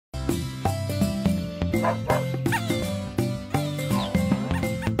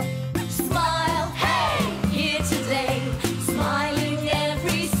Smile, hey, here today, smiling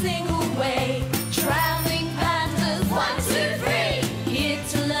every single way. Traveling pandas, 1, 2, 3, here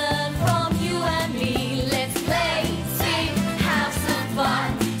to learn from you and me. Let's play, sing, have some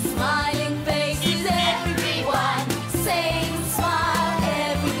fun. Smiling faces, everyone. Sing, smile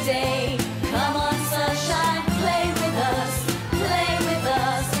every day. Come on, sunshine, play with us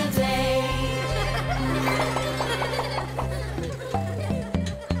today.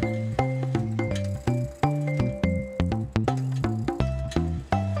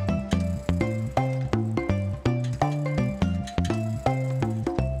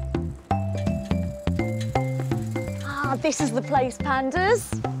 Ah, this is the place, pandas.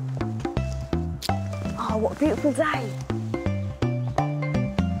 Oh, what a beautiful day.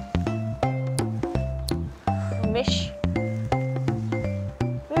 Mish.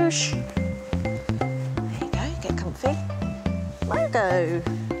 Moosh. There you go, get comfy. Mogo.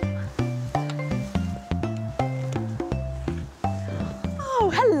 Oh,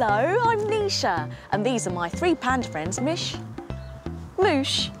 hello, I'm Nisha, and these are my 3 panda friends, Mish,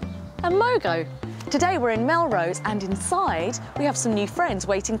 Moosh and Mogo. Today we're in Melrose, and inside we have some new friends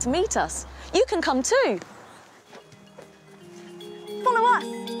waiting to meet us. You can come too. Follow us.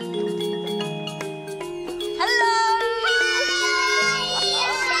 Hello!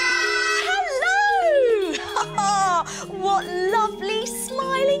 Hello! What lovely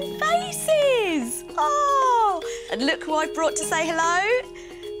smiling faces! Oh! And look who I've brought to say hello.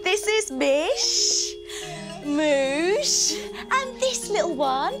 This is Mish, Moosh, and this little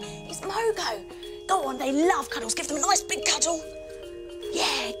one is Mogo. Go on, they love cuddles. Give them a nice big cuddle.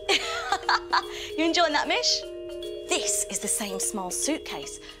 Yeah. You enjoying that, Mish? This is the Same Smile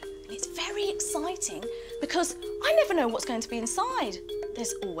suitcase. And it's very exciting because I never know what's going to be inside.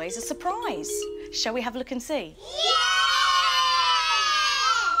 There's always a surprise. Shall we have a look and see? Yeah!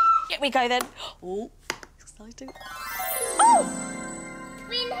 Here we go then. Oh, exciting. Oh!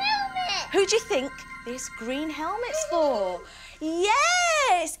 Green helmet! Who do you think this green helmet's for?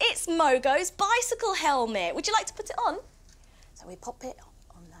 Yes, it's Mogo's bicycle helmet. Would you like to put it on? So we pop it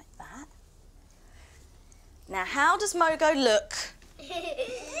on like that. Now, how does Mogo look?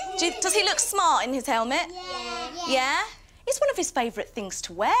 Does he look smart in his helmet? Yeah? It's one of his favourite things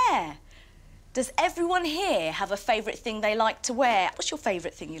to wear. Does everyone here have a favourite thing they like to wear? What's your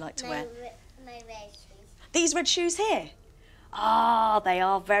favourite thing you like to wear? My red shoes. These red shoes here? Ah, they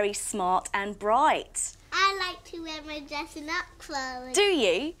are very smart and bright. I like to wear my dressing up clothes. Do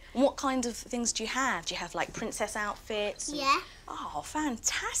you? And what kind of things do you have? Do you have, like, princess outfits? Yeah. Oh,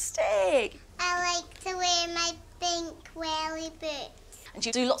 fantastic. I like to wear my pink welly boots. And do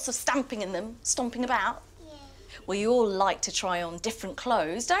you do lots of stamping in them, stomping about? Yeah. We all like to try on different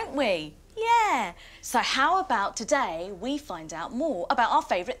clothes, don't we? Yeah. So how about today we find out more about our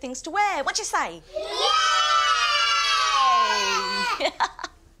favourite things to wear? What do you say? Yeah! Yay!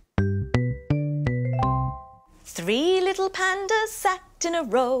 3 little pandas sat in a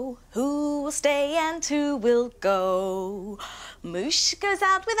row. Who will stay and who will go? Moosh goes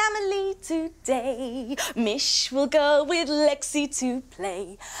out with Amelie today. Mish will go with Lexi to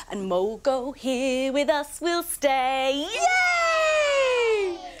play. And Mogo here with us will stay.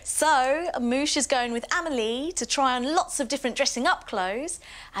 Yay! So, Moosh is going with Amelie to try on lots of different dressing up clothes,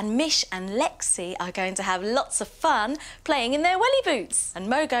 and Mish and Lexi are going to have lots of fun playing in their welly boots. And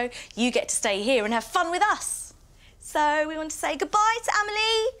Mogo, you get to stay here and have fun with us. So we want to say goodbye to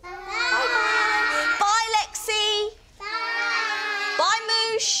Amelie. Bye. Bye, Lexi. Bye. Bye,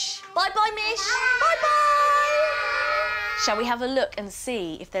 Moosh. Bye-bye, Mish. Bye-bye. Shall we have a look and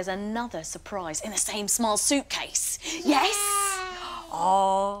see if there's another surprise in the Same Smile suitcase? Yes?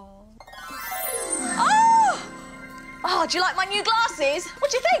 Oh. Oh! Oh, do you like my new glasses? What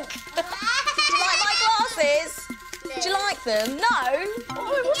do you think? Do you like my glasses? Do you like them? No? Oh,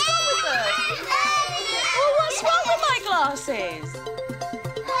 what's wrong with them? Oh, what's wrong with my glasses?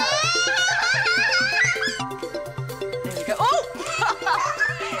 There we go. Oh!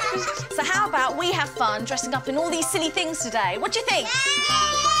 So how about we have fun dressing up in all these silly things today? What do you think?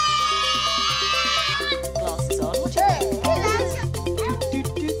 Glasses on. What do you think?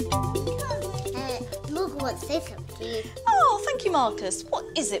 Look what's this up to you. Oh, thank you, Marcus. What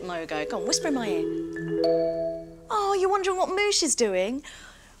is it, Mogo? Go on, whisper in my ear. Oh, you're wondering what Moosh is doing?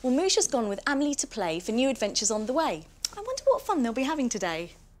 Well, Moosh has gone with Amelie to play for new adventures on the way. I wonder what fun they'll be having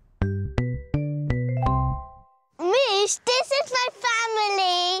today. Moosh, this is my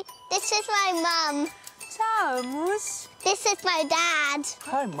family. This is my mum. Ciao, Moose. This is my dad.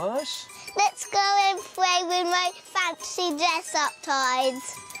 Hi, Moose. Let's go and play with my fancy dress-up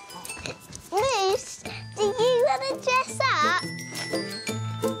toys. Moose, do you want to dress up?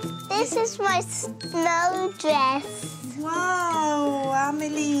 This is my snow dress. Wow,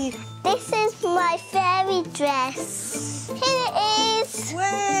 Amelie. This is my fairy dress. Here it is.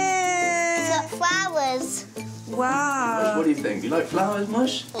 Where? It's got flowers. Wow. What do you think? You like flowers,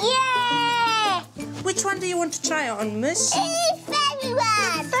 Mush? Yeah! Which one do you want to try on, Mush? It's fairy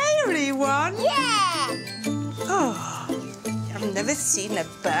one. Fairy one? Yeah! Oh, I've never seen a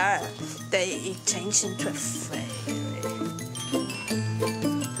birthday change into a fairy.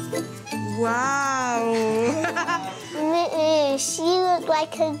 Wow. Moose, you look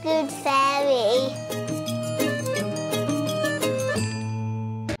like a good fairy.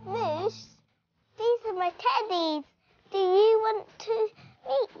 Moose, these are my teddies. Do you want to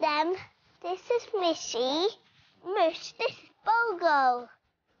meet them? This is Missy. Moose, this is Bogo.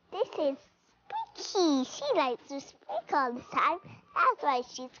 This is Squeaky. She likes to squeak all the time. That's why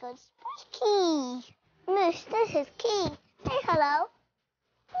she's called Squeaky. Moose, this is Key. Say hello.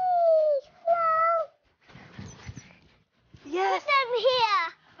 Key, hello. Yes. Put them here.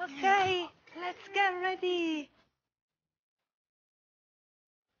 Okay, let's get ready.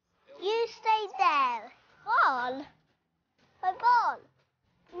 You stay there. Ball? My ball.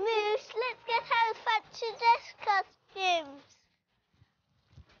 Moose, let's get our fancy dress costumes.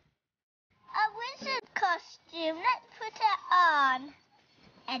 A wizard costume. Let's put it on.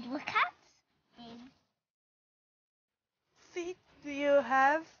 Edward costume. Feet do you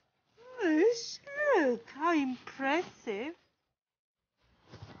have? Mush, look, how impressive.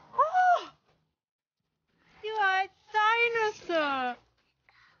 Oh! You are a dinosaur.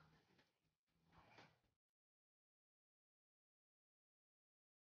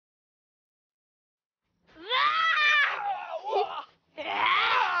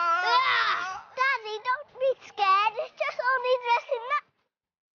 Daddy, don't be scared. It's just only dressing up.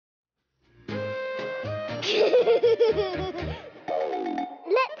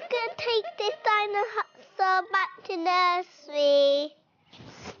 Let's go take this dinosaur back to nursery.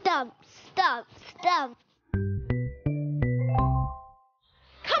 Stump, stump, stump.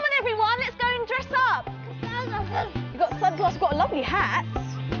 Come on, everyone, let's go and dress up. You've got sunglasses, you've got a lovely hat.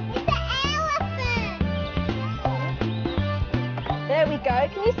 It's an elephant. There we go,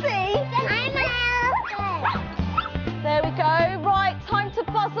 can you see? I'm an elephant. There we go. Right, time to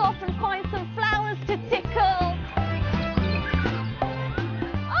buzz off and find some flowers to tickle.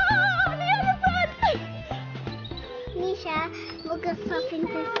 Oh, the elephant! Misha, we've got something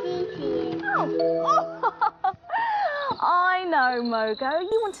to say to you. Oh. I know, Mogo.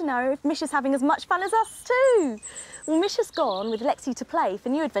 You want to know if Misha's having as much fun as us too. Well, Misha's gone with Lexi to play for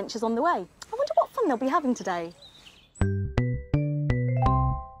new adventures on the way. I wonder what fun they'll be having today.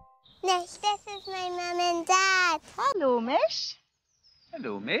 Nish, this is my mum and dad. Hello, Mish.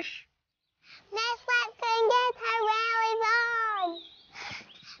 Hello, Mish. Nish, let's go and get our wellies on.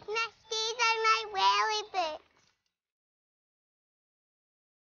 Nish, these are my welly boots.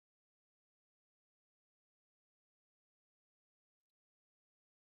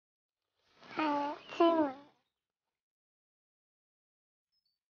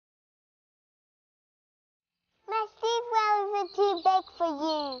 Nish, these wellies are too big for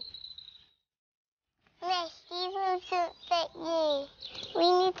you. Nish, these ones don't fit you. We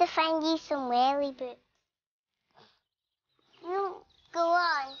need to find you some welly boots. You go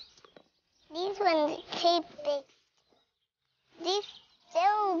on. These ones are too big. These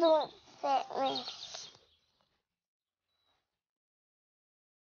still don't fit me.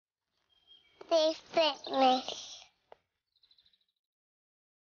 They fit me.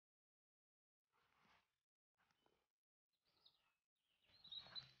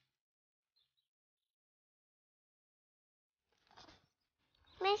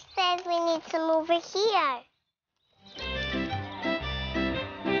 Miss says we need some over here.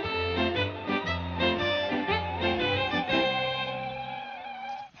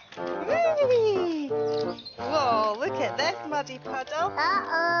 Whoa, look at this muddy puddle.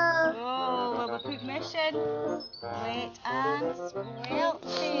 Uh-oh. Oh, well, we'll put Mish in. Wait and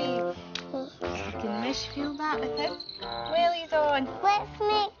squelchy. Can Mish feel that with his wellies on? Let's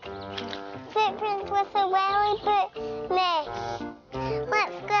make footprints with a welly boot, Miss.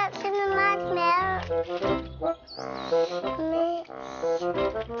 Let's scratch in the marshmallow. Miss.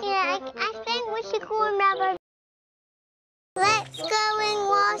 Yeah, I think we should go and grab our... Let's go and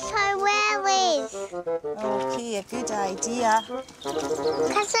wash our wellies. Okay, a good idea.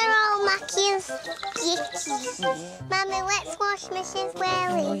 Because they're all mucky and was sticky. Mummy, let's wash Mish's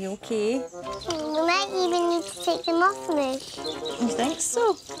wellies. Are you okay? We might even need to take them off, Mish. You think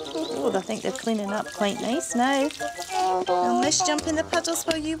so? Oh, I think they're cleaning up quite nice now. Will Mish jump in the puddles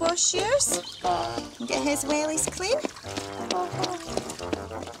while you wash yours? And get his wellies clean?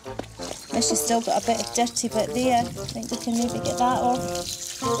 Mish has still got a bit of dirty bit there. I think we can maybe get that off.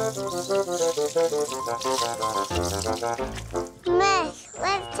 Mish,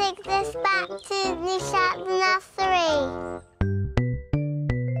 let's take this back to Nishat's nursery.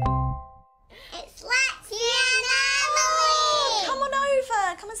 It's Lexi and Emily! Come on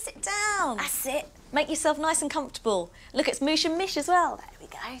over, come and sit down. That's it. Make yourself nice and comfortable. Look, it's Moosh and Mish as well. There we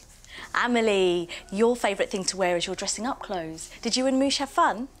go. Amelie, your favourite thing to wear is your dressing up clothes. Did you and Moosh have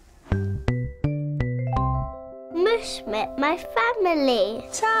fun? Mish met my family.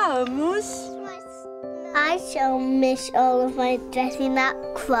 Ciao, Moosh. I show Mish all of my dressing up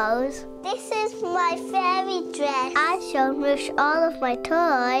clothes. This is my fairy dress. I show Mish all of my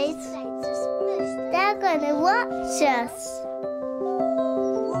toys. They're gonna watch us.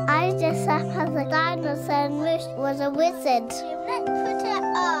 I dressed up as a dinosaur and Mish was a wizard. Let's put it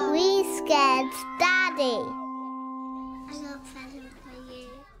on. We scared Daddy. I got a present for you.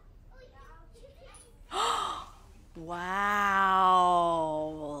 Wow,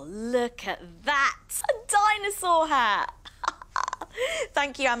 look at that. A dinosaur hat.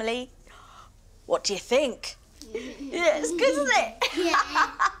 Thank you, Amelie. What do you think? Yeah, it's good, isn't it? Yeah.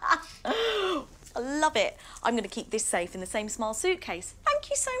 I love it. I'm going to keep this safe in the same small suitcase. Thank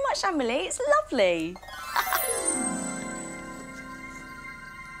you so much, Amelie. It's lovely.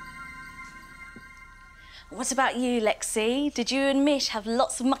 What about you, Lexi? Did you and Mish have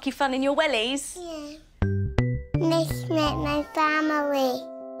lots of mucky fun in your wellies? Yeah. Mish met my family.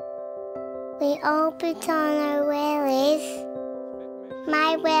 We all put on our wellies.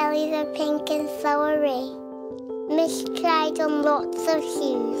 My wellies are pink and flowery. Mish tried on lots of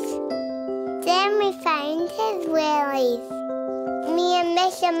shoes. Then we found his wellies. Me and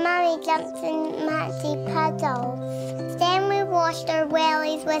Mish and Mummy jumped in muddy puddles. Then we washed our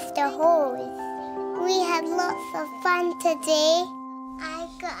wellies with the hose. We had lots of fun today. I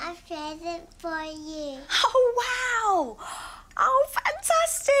got a present for you. Oh, wow! Oh,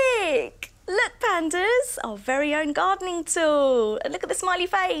 fantastic! Look, pandas, our very own gardening tool. And look at the smiley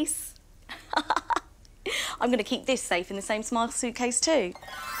face. I'm going to keep this safe in the same small suitcase too.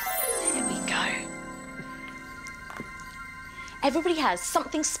 There we go. Everybody has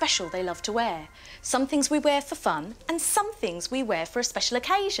something special they love to wear. Some things we wear for fun and some things we wear for a special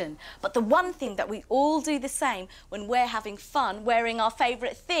occasion. But the one thing that we all do the same when we're having fun wearing our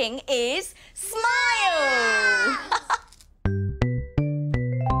favourite thing is smile!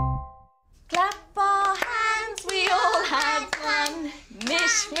 Clap our hands, we all had fun.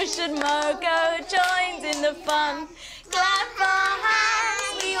 Mish, Mish and Mogo joined in the fun. Clap our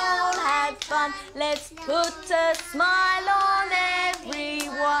hands, we all had fun. Let's put a smile on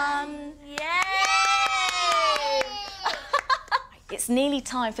everyone. Yay! It's nearly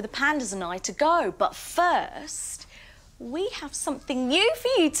time for the pandas and I to go, but first, we have something new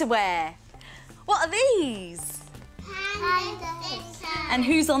for you to wear. What are these? Pandas. And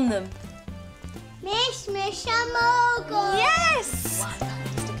who's on them? Mish, Mish and Mogo. Yes!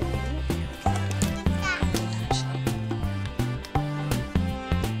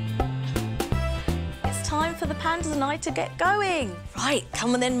 It's time for the pandas and I to get going. Right,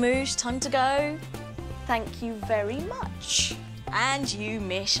 come on then, Moosh, time to go. Thank you very much. And you,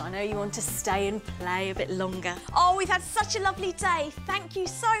 Mish, I know you want to stay and play a bit longer. Oh, we've had such a lovely day. Thank you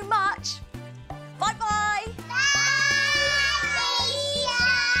so much. Bye-bye. Bye.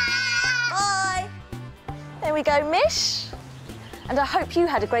 There we go, Mish. And I hope you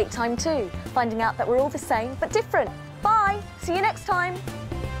had a great time too, finding out that we're all the same but different. Bye. See you next time.